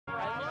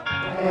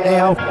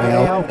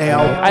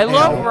I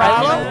love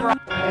Rob.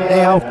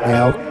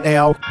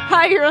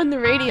 Hi, you're on the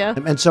radio.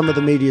 And some of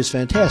the media is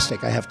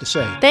fantastic, I have to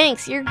say.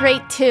 Thanks, you're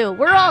great too.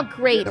 We're all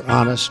great. They're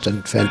honest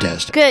and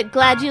fantastic. Good,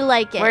 glad you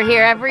like it. We're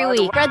here every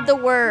week. Spread the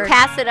word.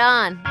 Pass it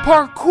on.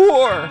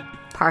 Parkour.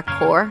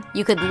 Parkour.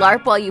 You could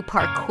LARP while you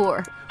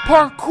parkour.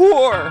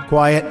 Parkour.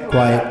 Quiet,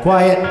 quiet,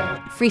 quiet.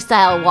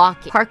 Freestyle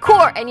walking.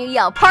 Parkour, and you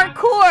yell,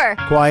 parkour!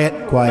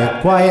 Quiet,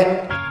 quiet,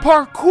 quiet.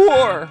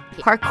 Parkour.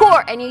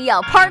 Parkour, and you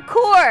yell,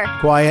 parkour!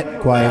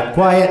 Quiet, quiet,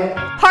 quiet.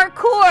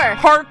 Parkour!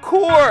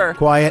 Parkour.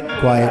 Quiet,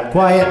 quiet,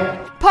 quiet.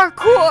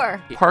 Parkour!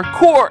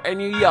 Parkour,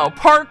 and you yell,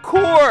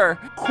 parkour.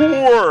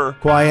 Core.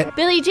 Quiet.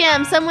 Billy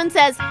Jam, someone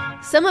says,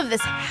 some of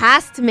this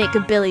has to make a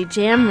Billy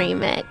Jam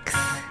remix.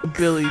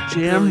 Billy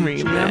Jam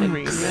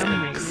remix.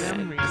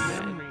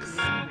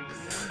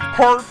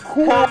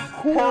 Parkour.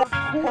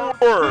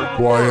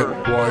 Quiet,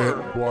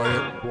 quiet,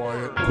 quiet,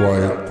 quiet,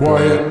 quiet,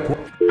 quiet.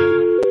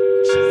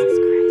 Jesus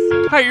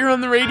Christ. Hi, you're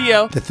on the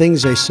radio. The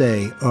things they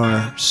say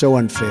are so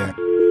unfair.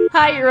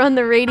 Hi, you're on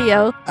the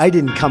radio. I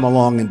didn't come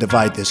along and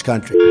divide this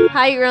country.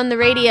 Hi, you're on the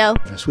radio.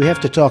 We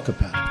have to talk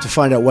about it to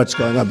find out what's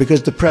going on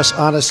because the press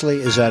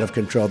honestly is out of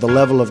control. The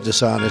level of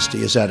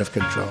dishonesty is out of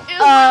control.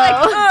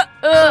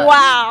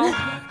 Wow.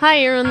 Hi,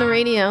 you're on the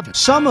radio.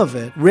 Some of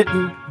it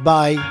written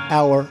by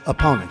our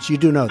opponents. You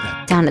do know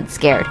that. Sounded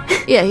scared.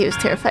 Yeah, he was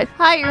terrified.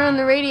 Hi, you're on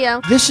the radio.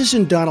 This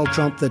isn't Donald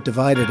Trump that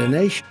divided a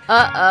nation.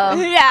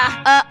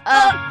 Yeah.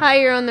 Hi,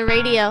 you're on the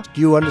radio.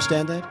 Do you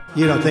understand that?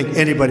 You don't think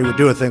anybody would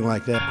do a thing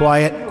like that.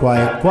 Quiet,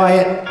 quiet,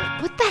 quiet.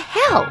 What the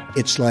hell?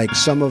 It's like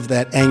some of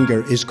that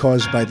anger is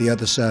caused by the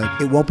other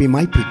side. It won't be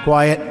my people.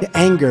 Quiet.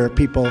 Anger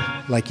people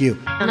like you.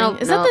 No,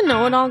 Is that the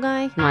know-it-all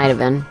guy? Might have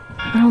been.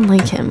 I don't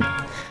like him.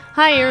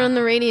 Hi, you're on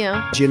the radio.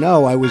 As you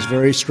know, I was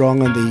very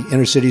strong on the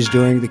inner cities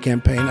during the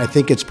campaign. I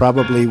think it's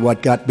probably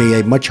what got me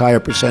a much higher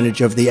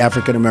percentage of the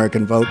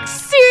African-American vote.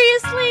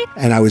 Seriously?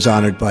 And I was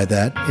honored by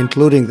that,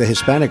 including the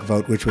Hispanic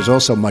vote, which was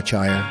also much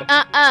higher.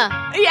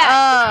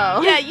 Yeah.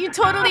 Oh. Yeah, you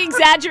totally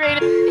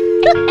exaggerated.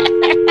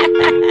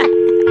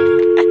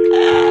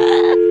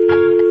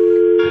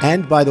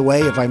 And by the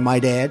way, if I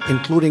might add,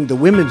 including the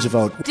women's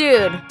vote,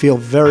 Dude. feel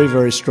very,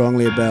 very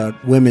strongly about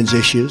women's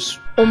issues,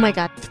 Oh my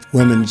God.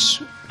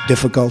 women's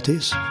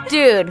difficulties.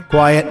 Dude.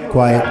 Quiet,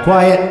 quiet,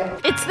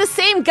 quiet. It's the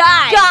same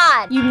guy.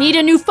 God. You need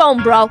a new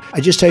phone, bro.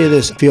 I just tell you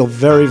this, feel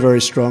very, very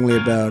strongly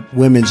about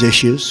women's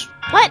issues.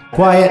 What?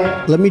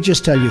 Quiet. Let me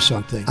just tell you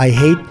something. I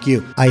hate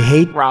you. I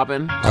hate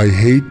Robin. I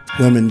hate.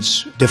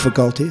 women's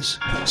difficulties.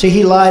 See,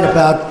 he lied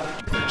about.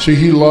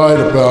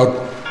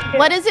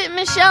 What is it,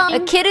 Michelle? A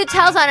kid who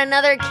tells on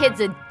another kid's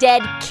a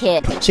dead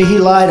kid. See, he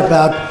lied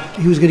about.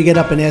 He was going to get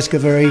up and ask a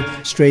very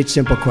straight,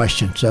 simple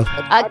question. So,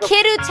 A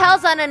kid who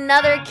tells on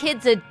another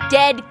kid's a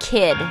dead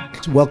kid.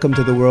 welcome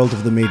to the world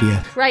of the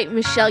media. Right,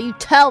 Michelle, you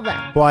tell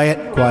them.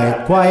 Quiet,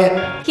 quiet,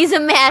 quiet, He's a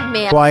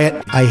madman.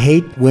 quiet. I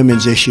hate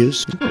women's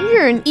issues.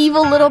 You're an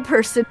evil little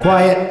person.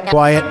 Quiet,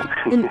 quiet,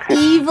 An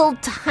evil,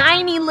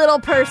 tiny little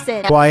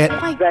person. quiet.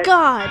 My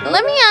God.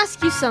 Let me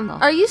ask you something.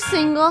 Are you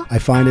single? I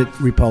find it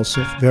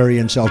repulsive. Very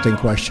insulting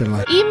question.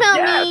 Like,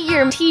 Email me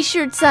your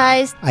t-shirt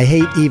size. I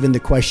hate even the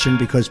question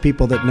because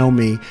people that know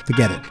me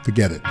forget it.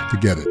 Forget it.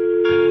 Forget it.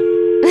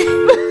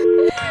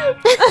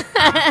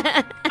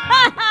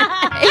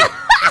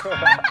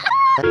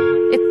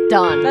 It's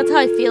done. That's how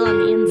I feel on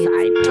the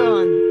inside.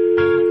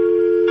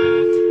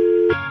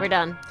 We're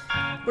done.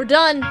 We're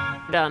done.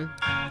 Done.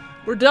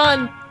 We're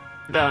done.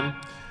 Done.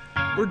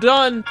 We're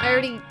done. I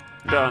already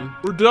Done.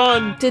 We're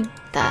done. did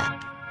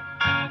that.